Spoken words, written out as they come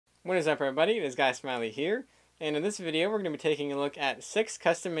What is up, everybody? It is Guy Smiley here, and in this video we're going to be taking a look at 6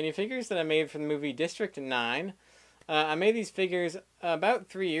 custom minifigures that I made for the movie District 9. I made these figures about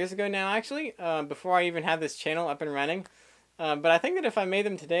 3 years ago now, actually, before I even had this channel up and running. But I think that if I made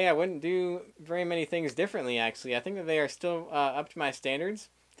them today, I wouldn't do very many things differently, actually. I think that they are still up to my standards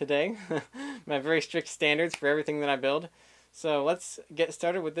today, my very strict standards for everything that I build. So let's get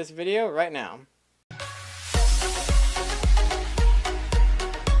started with this video right now.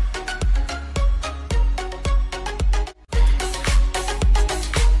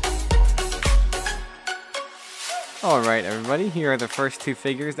 Alright everybody, here are the first 2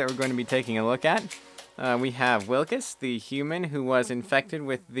 figures that we're going to be taking a look at. We have Wilkus, the human who was infected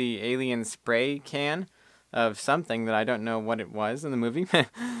with the alien spray can of something that I don't know what it was in the movie.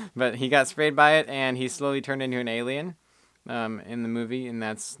 But he got sprayed by it and he slowly turned into an alien in the movie, and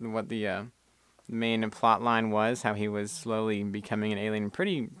that's what the main plot line was, how he was slowly becoming an alien.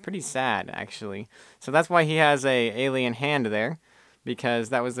 Pretty sad, actually. So that's why he has a alien hand there, because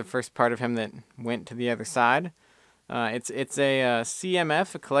that was the first part of him that went to the other side. It's a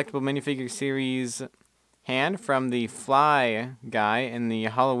CMF, a collectible minifigure series hand from the Fly guy in the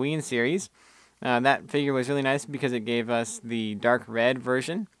Halloween series. That figure was really nice because it gave us the dark red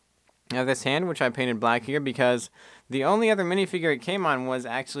version of this hand, which I painted black here because the only other minifigure it came on was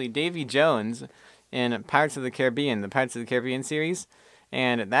actually Davy Jones in Pirates of the Caribbean, the Pirates of the Caribbean series.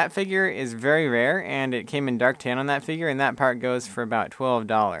 And that figure is very rare, and it came in dark tan on that figure, and that part goes for about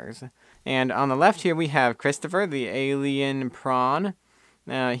 $12. And on the left here we have Christopher, the alien prawn.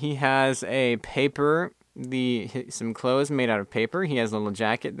 He has a paper, some clothes made out of paper. He has a little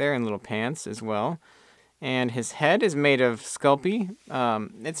jacket there and little pants as well. And his head is made of Sculpey.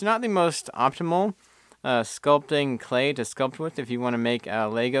 It's not the most optimal sculpting clay to sculpt with if you want to make a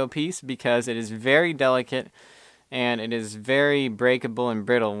Lego piece, because it is very delicate and it is very breakable and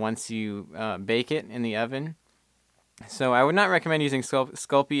brittle once you bake it in the oven. So I would not recommend using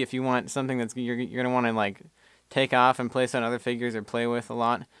Sculpey if you want something that's you're going to want to like take off and place on other figures or play with a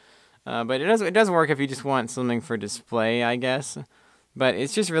lot. But it does work if you just want something for display, I guess. But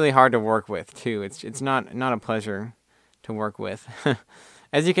it's just really hard to work with too. It's not a pleasure to work with.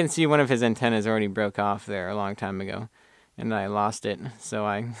 As you can see, one of his antennas already broke off there a long time ago, and I lost it, so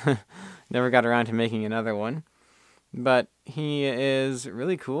I never got around to making another one. But he is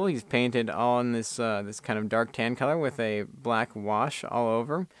really cool. He's painted all in this this kind of dark tan color with a black wash all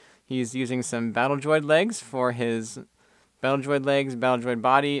over. He's using some Battle Droid legs for his Battle Droid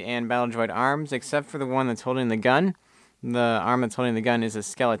body, and Battle Droid arms, except for the one that's holding the gun. The arm that's holding the gun is a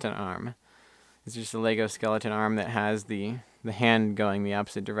skeleton arm. It's just a Lego skeleton arm that has the hand going the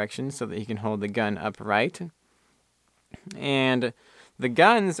opposite direction so that he can hold the gun upright. And the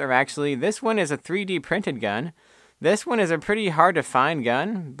guns are actually, this one is a 3D printed gun. This one is a pretty hard to find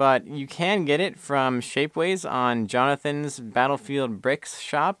gun, but you can get it from Shapeways on Jonathan's Battlefield Bricks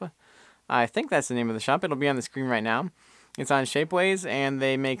shop. I think that's the name of the shop. It'll be on the screen right now. It's on Shapeways, and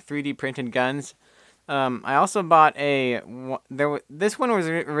they make 3D printed guns. I also bought this one was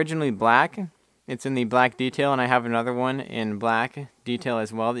originally black. It's in the black detail, and I have another one in black detail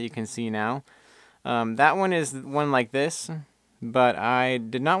as well that you can see now. That one is one like this, but I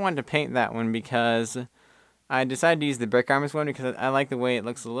did not want to paint that one because I decided to use the brick arms one because I like the way it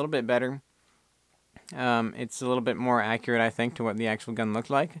looks a little bit better. It's a little bit more accurate, I think, to what the actual gun looked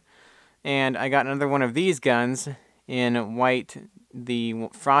like. And I got another one of these guns in white, the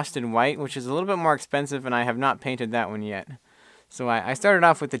frosted white, which is a little bit more expensive, and I have not painted that one yet. So I started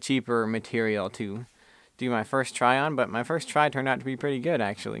off with the cheaper material to do my first try on, but my first try turned out to be pretty good,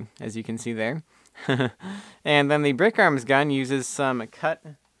 actually, as you can see there. And then the brick arms gun uses some cut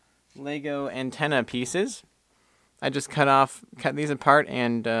Lego antenna pieces. I just cut these apart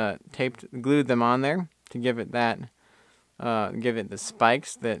and glued them on there to give it the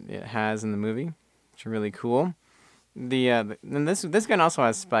spikes that it has in the movie, which are really cool. And this gun also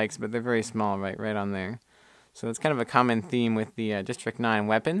has spikes, but they're very small, right on there. So it's kind of a common theme with the District 9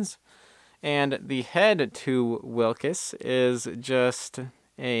 weapons. And the head to Wilkus is just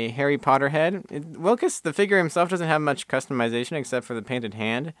a Harry Potter head. Wilkus, the figure himself, doesn't have much customization except for the painted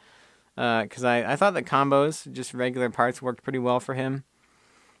hand. Because I thought that combos, just regular parts, worked pretty well for him.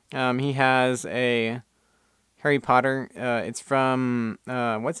 He has a Harry Potter, it's from,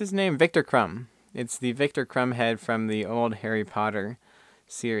 what's his name? Victor Crumb. It's the Victor Crumb head from the old Harry Potter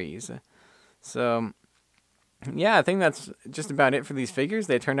series. So, yeah, I think that's just about it for these figures.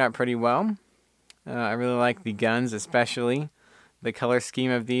 They turned out pretty well. I really like the guns, especially. The color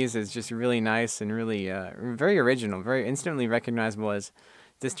scheme of these is just really nice and really very original, very instantly recognizable as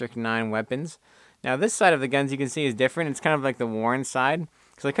District 9 weapons. Now this side of the guns you can see is different. It's kind of like the worn side.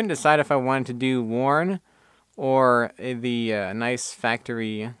 because I couldn't decide if I wanted to do worn or the nice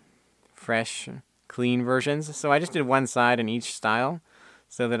factory, fresh, clean versions. So I just did one side in each style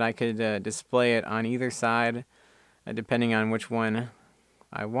so that I could display it on either side depending on which one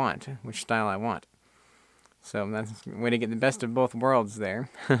I want, which style I want. So that's a way to get the best of both worlds there.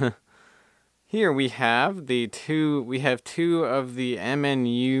 Here we have two of the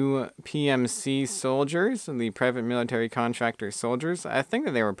MNU PMC soldiers, the private military contractor soldiers. I think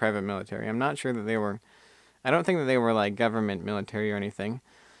that they were private military. I'm not sure that they were, I don't think that they were like government military or anything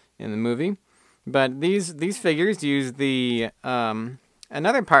in the movie. But these figures use the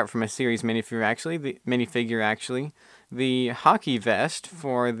another part from a series minifigure actually, the hockey vest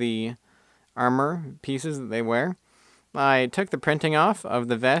for the armor pieces that they wear. I took the printing off of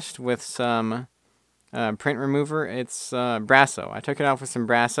the vest with some print remover. It's Brasso. I took it off with some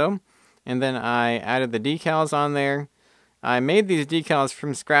Brasso, and then I added the decals on there. I made these decals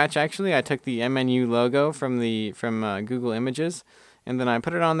from scratch. Actually, I took the MNU logo from Google Images, and then I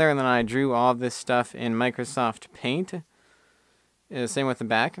put it on there, and then I drew all of this stuff in Microsoft Paint. Same with the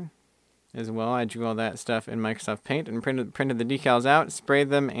back as well. I drew all that stuff in Microsoft Paint and printed the decals out, sprayed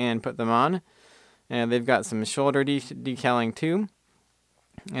them, and put them on. And they've got some shoulder decaling too.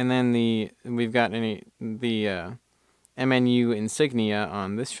 And then we've got the MNU insignia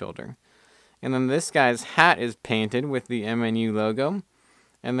on this shoulder. And then this guy's hat is painted with the MNU logo.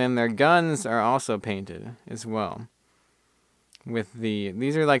 And then their guns are also painted as well.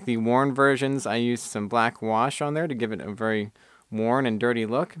 These are like the worn versions. I used some black wash on there to give it a very worn and dirty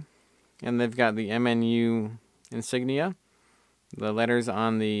look. And they've got the MNU insignia, the letters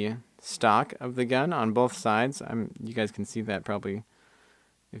on the stock of the gun on both sides. You guys can see that probably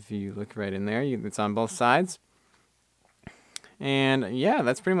if you look right in there. It's on both sides. And yeah,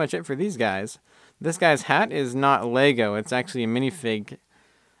 that's pretty much it for these guys. This guy's hat is not Lego. It's actually a minifig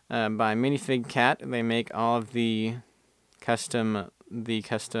by Minifig Cat. They make all of the custom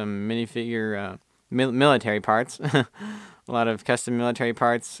minifigure military parts. A lot of custom military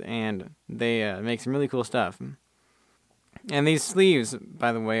parts, and they make some really cool stuff. And these sleeves,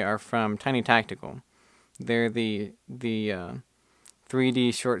 by the way, are from Tiny Tactical. They're the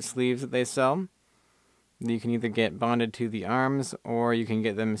 3D short sleeves that they sell. You can either get bonded to the arms, or you can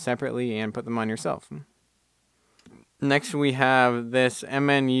get them separately and put them on yourself. Next we have this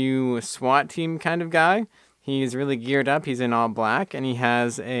MNU SWAT team kind of guy. He's really geared up. He's in all black, and he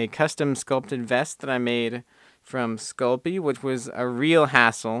has a custom sculpted vest that I made from Sculpey, which was a real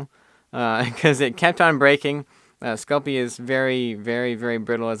hassle because it kept on breaking. Sculpey is very, very, very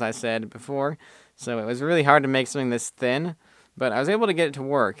brittle, as I said before, so it was really hard to make something this thin, but I was able to get it to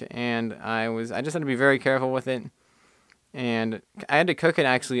work, and I just had to be very careful with it, and I had to cook it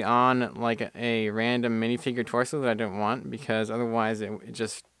actually on like a random minifigure torso that I didn't want, because otherwise it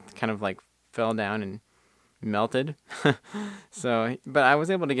just kind of like fell down and melted. So, but I was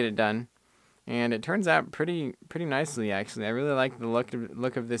able to get it done. And it turns out pretty nicely, actually. I really like the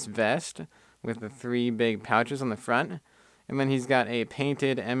look of this vest with the 3 big pouches on the front. And then he's got a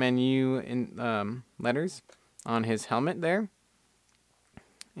painted MNU letters on his helmet there.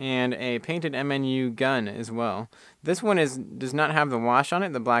 And a painted MNU gun as well. This one does not have the wash on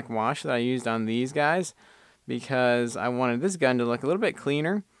it, the black wash that I used on these guys, because I wanted this gun to look a little bit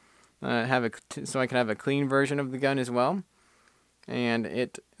cleaner, so I could have a clean version of the gun as well. And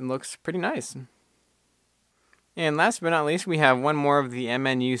it looks pretty nice. And last but not least, we have one more of the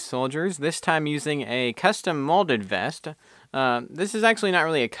MNU soldiers, this time using a custom molded vest. This is actually not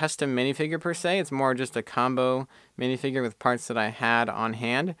really a custom minifigure per se, it's more just a combo minifigure with parts that I had on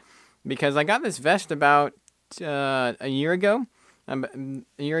hand. Because I got this vest about a year ago, and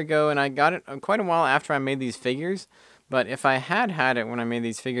I got it quite a while after I made these figures. But if I had it when I made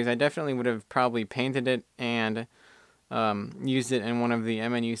these figures, I definitely would have probably painted it and used it in one of the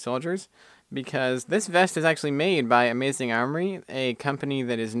MNU soldiers, because this vest is actually made by Amazing Armory, a company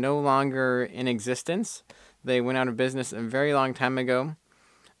that is no longer in existence. They went out of business a very long time ago,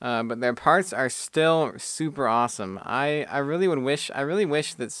 but their parts are still super awesome. I really wish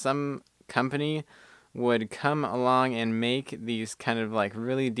that some company would come along and make these kind of like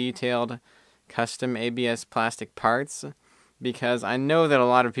really detailed custom ABS plastic parts, because I know that a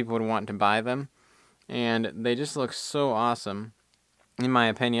lot of people would want to buy them. And they just look so awesome, in my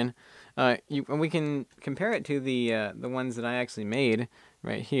opinion. We can compare it to the ones that I actually made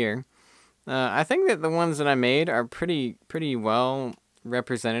right here. I think that the ones that I made are pretty well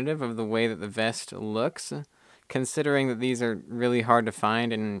representative of the way that the vest looks, considering that these are really hard to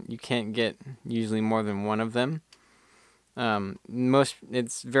find and you can't get usually more than one of them.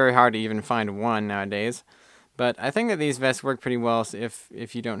 It's very hard to even find one nowadays. But I think that these vests work pretty well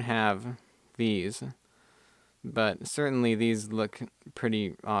if you don't have these. But certainly these look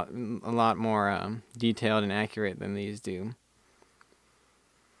pretty a lot more detailed and accurate than these do.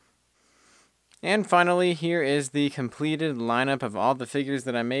 And finally, here is the completed lineup of all the figures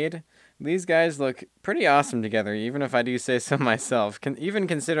that I made. These guys look pretty awesome together, even if I do say so myself. Even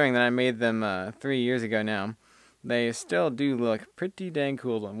considering that I made them 3 years ago now, they still do look pretty dang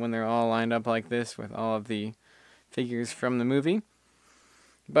cool when they're all lined up like this with all of the figures from the movie.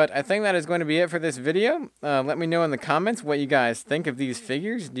 But I think that is going to be it for this video. Let me know in the comments what you guys think of these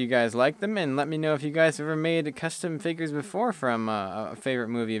figures. Do you guys like them? And let me know if you guys have ever made custom figures before from a favorite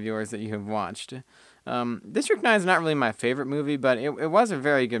movie of yours that you have watched. District 9 is not really my favorite movie, but it was a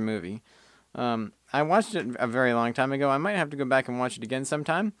very good movie. I watched it a very long time ago. I might have to go back and watch it again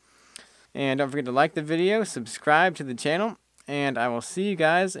sometime. And don't forget to like the video, subscribe to the channel, and I will see you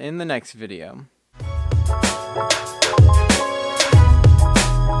guys in the next video.